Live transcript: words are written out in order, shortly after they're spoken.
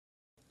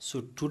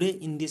So today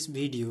in this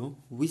video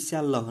we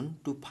shall learn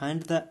to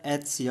find the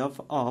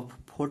HCF of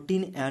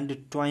 14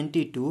 and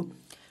 22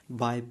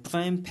 by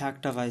prime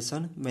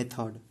factorization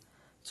method.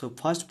 So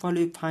first of all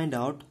we find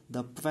out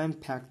the prime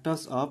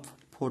factors of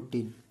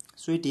 14.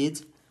 So it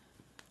is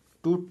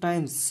 2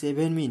 times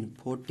 7 mean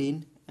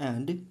 14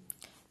 and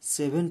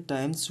 7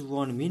 times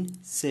 1 mean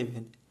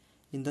 7.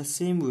 In the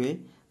same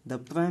way the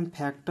prime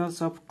factors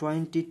of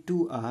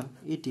 22 are,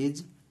 it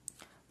is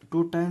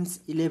 2 times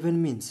 11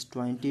 means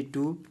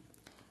 22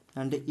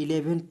 and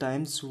 11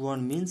 times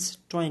 1 means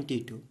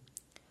 22.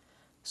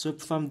 So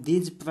from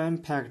these prime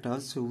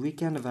factors we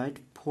can write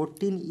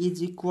 14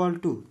 is equal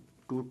to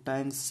 2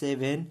 times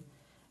 7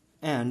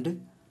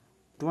 and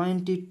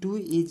 22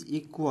 is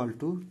equal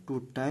to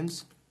 2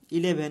 times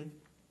 11.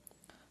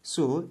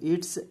 So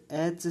its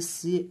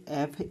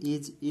HCF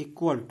is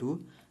equal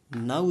to,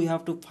 now we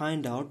have to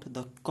find out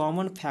the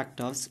common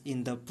factors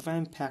in the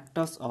prime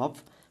factors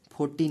of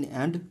 14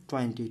 and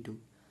 22.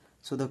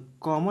 So the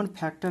common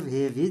factor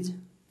here is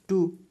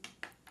 2.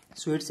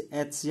 So its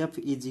HCF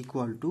is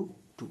equal to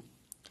 2.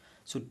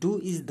 So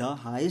 2 is the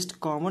highest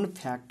common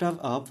factor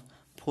of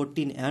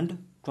 14 and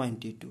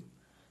 22.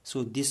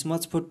 So this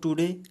much for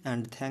today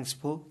and thanks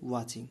for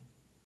watching.